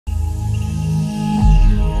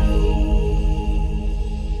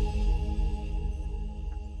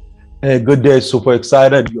Hey, good day. Super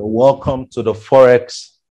excited. You're welcome to the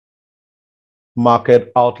Forex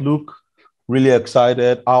Market Outlook. Really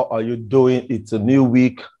excited. How are you doing? It's a new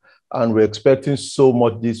week, and we're expecting so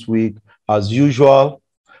much this week as usual.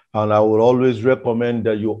 And I would always recommend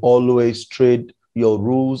that you always trade your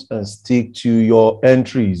rules and stick to your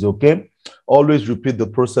entries, okay? Always repeat the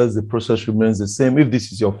process remains the same. If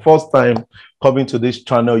this is your first time coming to this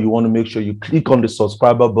channel, you want to make sure you click on the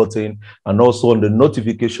subscriber button and also on the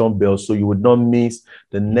notification bell so you would not miss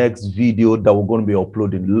the next video that we're going to be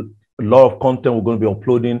uploading. A lot of content we're going to be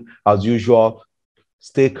uploading as usual.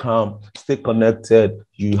 Stay calm, stay connected.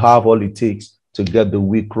 You have all it takes to get the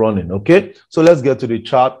week running, okay? So let's get to the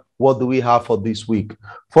chart. What do we have for this week?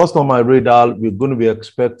 First on my radar, we're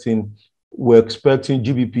expecting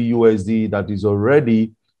GBP USD that is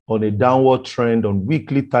already on a downward trend on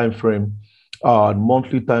weekly time frame,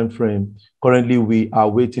 monthly time frame. Currently, we are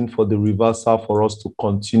waiting for the reversal for us to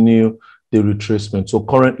continue the retracement. So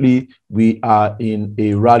currently, we are in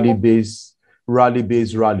a rally-based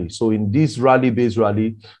rally. So in this rally-based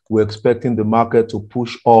rally, we're expecting the market to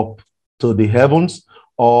push up to the heavens,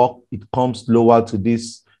 or it comes lower to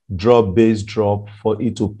this drop-based drop for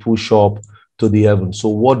it to push up to the heavens. So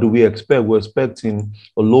what do we expect? We're expecting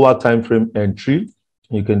a lower time frame entry.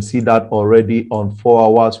 You can see that already on 4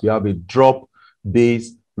 hours, we have a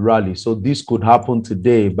drop-based rally. So this could happen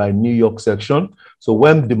today by New York section. So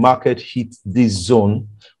when the market hits this zone,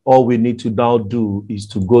 all we need to now do is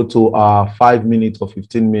to go to our 5 minutes or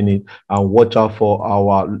 15 minutes and watch out for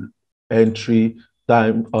our entry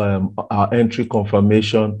time, our entry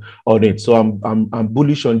confirmation on it. So I'm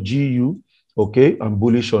bullish on GU. Okay, I'm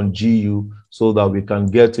bullish on GU so that we can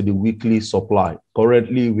get to the weekly supply.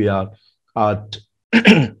 Currently, we are at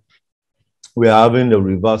we are having a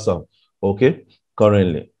reversal. Okay,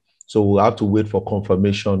 currently. So we'll have to wait for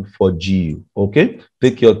confirmation for GU. Okay,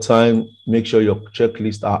 take your time. Make sure your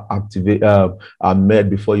checklists are met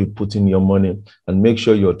before you put in your money, and make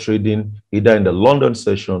sure you're trading either in the London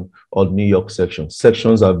session or New York section.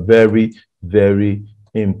 Sections are very, very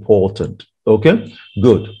important. Okay,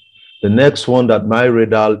 good. The next one that my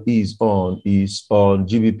radar is on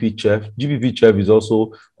GBP CHF. GBP CHF is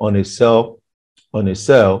also on a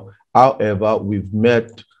sell. However, we've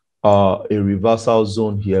met a reversal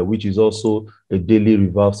zone here, which is also a daily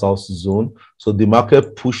reversal zone. So the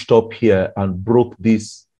market pushed up here and broke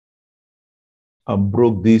this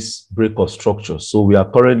break of structure. So we are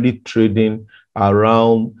currently trading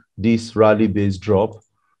around this rally-based drop.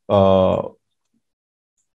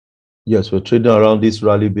 Yes, we're trading around this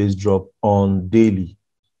rally-based drop on daily.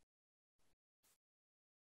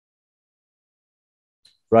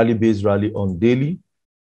 Rally-based rally on daily.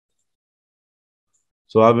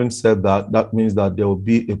 So having said that, that means that there could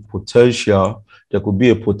be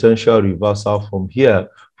a potential reversal from here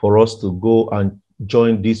for us to go and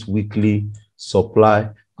join this weekly supply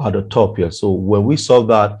at the top here. So when we saw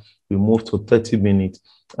that, we moved to 30 minutes,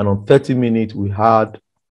 and on 30 minutes, we had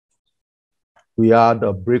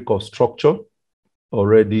a break of structure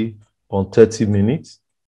already on 30 minutes.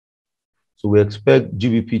 So we expect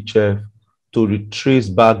GBP CHF to retrace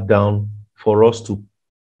back down for us to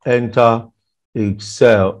enter a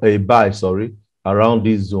buy around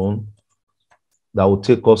this zone that will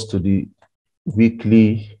take us to the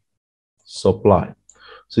weekly supply.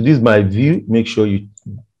 So this is my view. Make sure you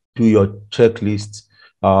do your checklist.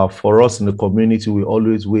 For us in the community, we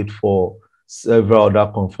always wait for several other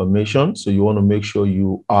confirmations. So you want to make sure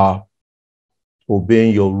you are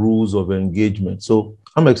obeying your rules of engagement. So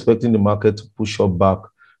I'm expecting the market to push up back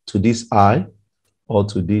to this high or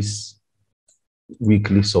to this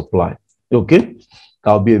weekly supply. Okay,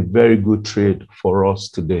 that'll be a very good trade for us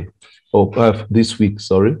today. This week,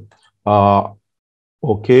 sorry.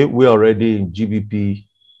 Okay, we're already in GBP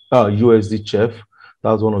USD CHF.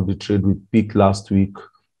 That's one of the trade we picked last week.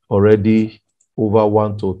 Already over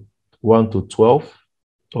 1 to 12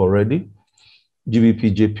 already.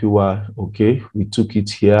 GBP JPY, okay, we took it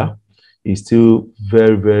here. It's still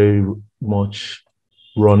very, very much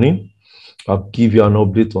running. I'll give you an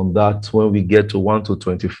update on that when we get to 1 to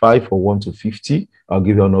 25 or 1 to 50. I'll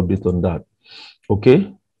give you an update on that.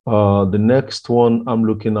 Okay. The next one I'm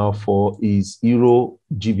looking out for is Euro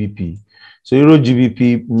GBP. So Euro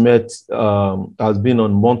GBP has been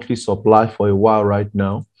on monthly supply for a while right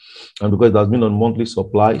now. And because it has been on monthly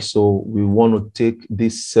supply, so we want to take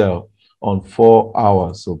this sell on 4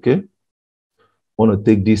 hours. Okay. Want to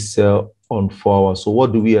take this sell on 4 hours. So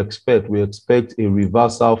what do we expect? We expect a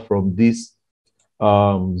reversal from this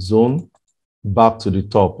zone back to the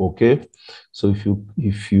top. Okay, so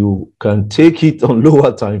if you can take it on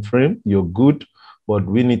lower time frame, you're good, but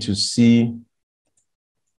we need to see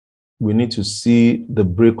we need to see the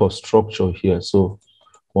break of structure here. So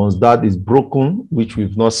once that is broken, which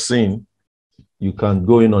we've not seen, you can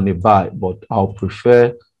go in on a buy, but I'll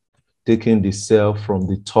prefer taking the sell from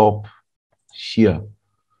the top here.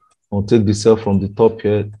 I'll take the sell from the top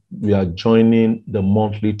here. We are joining the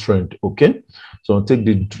monthly trend, okay? So I'll take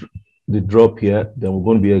the drop here, then we're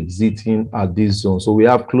going to be exiting at this zone. So we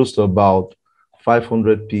have close to about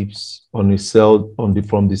 500 pips on the sell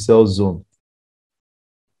from the sell zone.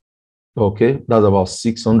 Okay, that's about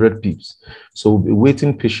 600 pips. So we'll be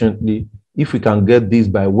waiting patiently. If we can get this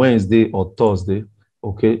by Wednesday or Thursday,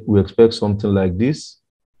 okay, we expect something like this.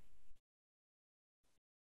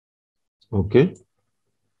 Okay.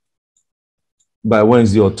 By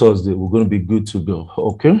Wednesday or Thursday, we're going to be good to go.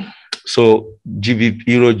 Okay. So GBP,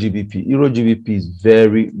 Euro GBP is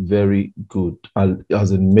very, very good,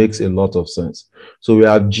 as it makes a lot of sense. So we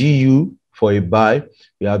have GU for a buy,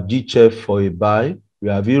 we have GCHF for a buy, we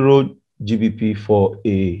have Euro GBP for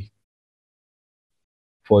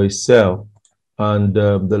a sell, and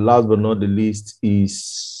the last but not the least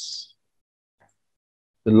is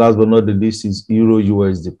Euro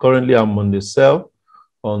USD. Currently, I'm on the sell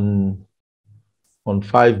on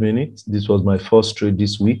 5 minutes. This was my first trade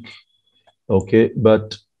this week. Okay,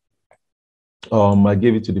 but I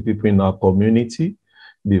gave it to the people in our community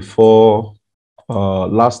before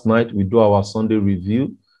last night. We do our Sunday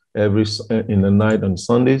review in the night on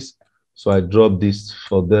Sundays. So I dropped this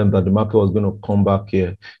for them that the market was going to come back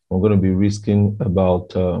here. I'm going to be risking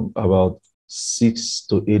about 6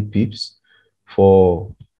 to 8 pips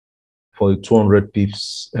for a 200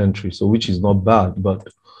 pips entry. So which is not bad, but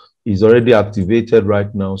it's already activated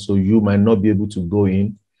right now. So you might not be able to go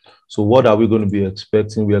in. So what are we going to be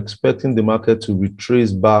expecting? We're expecting the market to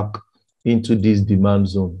retrace back into this demand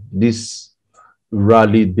zone, this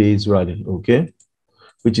rally-based rally, okay?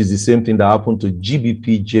 Which is the same thing that happened to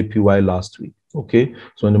GBP JPY last week, okay?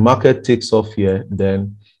 So when the market takes off here,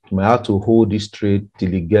 then you might have to hold this trade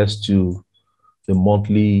till it gets to the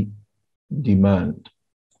monthly demand,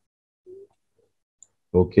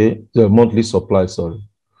 okay? The monthly supply, sorry.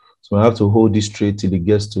 So I have to hold this trade till it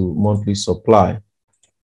gets to monthly supply,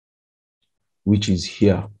 which is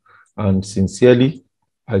here. And sincerely,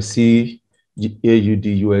 I see AUD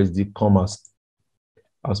USD come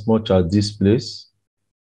as much as this place.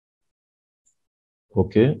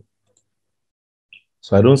 Okay.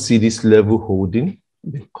 So I don't see this level holding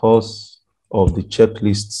because of the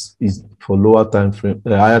checklists is for lower time frame,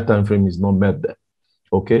 the higher time frame is not met there.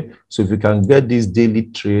 Okay. So if you can get this daily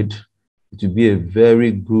trade, it will be a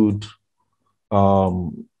very good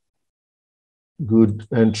good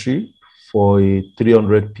entry for a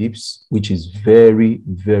 300 pips, which is very,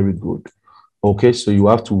 very good. Okay, so you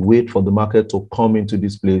have to wait for the market to come into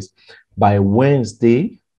this place by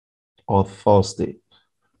Wednesday or Thursday.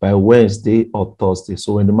 By Wednesday or Thursday.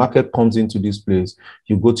 So when the market comes into this place,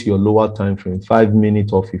 you go to your lower time frame, 5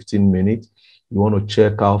 minutes or 15 minutes. You want to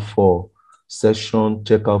check out for session,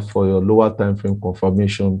 check out for your lower time frame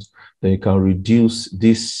confirmations. Then you can reduce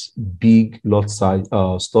this big lot size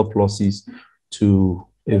stop losses to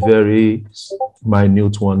a very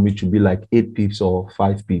minute one, which will be like 8 pips or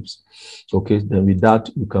 5 pips. Okay, then with that,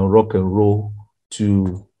 you can rock and roll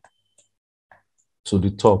to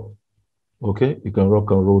the top. Okay, you can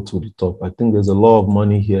rock and roll to the top. I think there's a lot of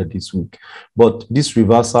money here this week, but this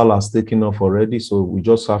reversal has taken off already. So we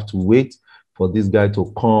just have to wait for this guy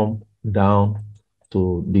to come down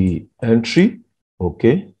to the entry.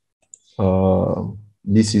 Okay,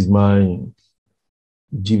 this is my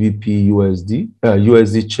GBP USD,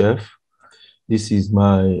 USD CHF. This is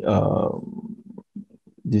my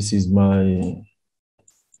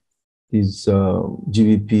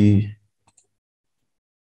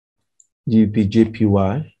GBP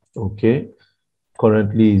JPY. Okay,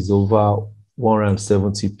 currently is over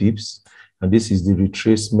 170 pips, and this is the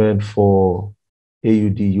retracement for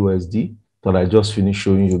AUD USD that I just finished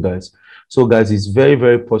showing you guys. So guys, it's very,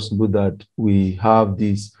 very possible that we have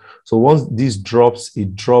this. So once this drops,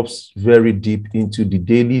 it drops very deep into the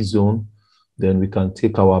daily zone, then we can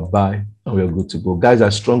take our buy and we're good to go. Guys, I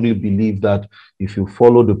strongly believe that if you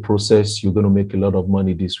follow the process, you're going to make a lot of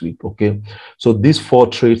money this week, okay? So these 4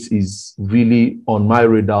 trades is really on my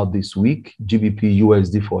radar this week. GBP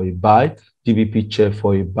USD for a buy, GBP CHF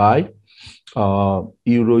for a buy, Euro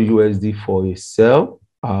USD for a sell,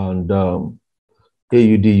 and AUD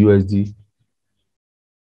USD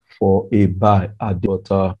for a buy.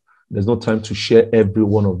 But there's no time to share every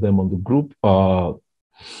one of them on the group.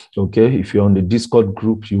 Okay, if you're on the Discord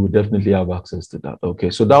group, you will definitely have access to that.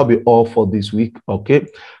 Okay, so that'll be all for this week. Okay,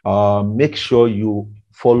 make sure you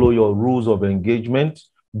follow your rules of engagement.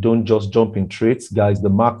 Don't just jump in trades, guys. The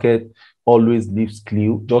market always leaves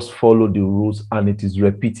clue. Just follow the rules, and it is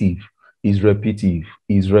repetitive. Is repetitive.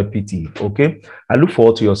 Is repetitive. Okay. I look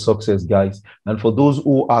forward to your success, guys. And for those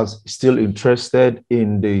who are still interested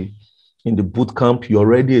in the boot camp, you're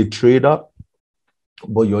already a trader,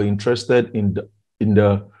 but you're interested in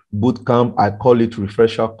the boot camp. I call it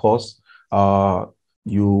refresher course.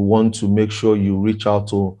 You want to make sure you reach out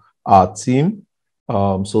to our team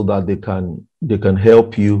so that they can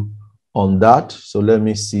help you on that. So let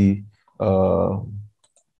me see. I'm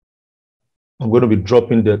going to be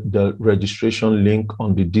dropping the registration link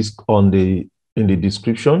on the in the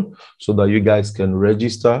description so that you guys can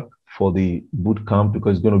register for the boot camp,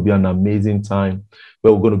 because it's going to be an amazing time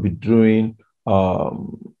where we're going to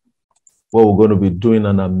be doing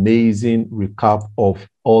an amazing recap of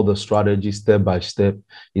all the strategies step by step.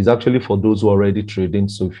 It's actually for those who are already trading.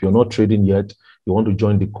 So if you're not trading yet, you want to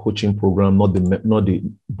join the coaching program, not the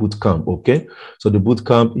boot camp. Okay. So the boot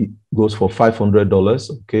camp, it goes for $500.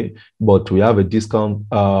 Okay. But we have a discount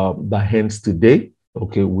that ends today.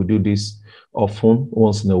 Okay. We do this often,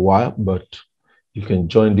 once in a while, but you can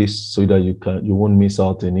join this so that you won't miss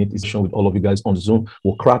out on it. It's with all of you guys on Zoom.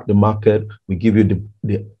 We'll crack the market. We give you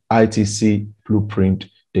the ITC blueprint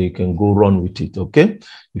that you can go run with it. Okay.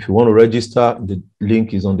 If you want to register, the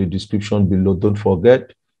link is on the description below. Don't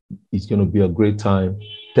forget, it's going to be a great time.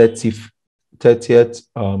 30th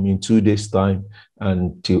in 2 days time,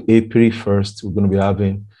 until April 1st, we're going to be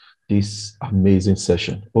having this amazing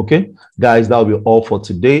session. Okay, guys, that'll be all for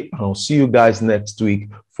today. I'll see you guys next week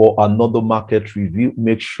for another market review.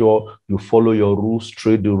 Make sure you follow your rules,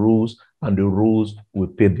 trade the rules, and the rules will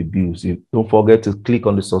pay the bills. Don't forget to click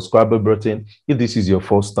on the subscriber button if this is your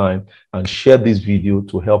first time, and share this video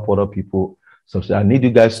to help other people. So I need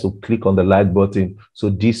you guys to click on the like button, so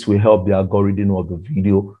this will help the algorithm of the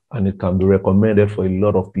video, and it can be recommended for a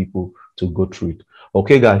lot of people to go through it.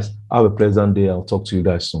 Okay, guys, have a pleasant day. I'll talk to you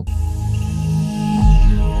guys soon.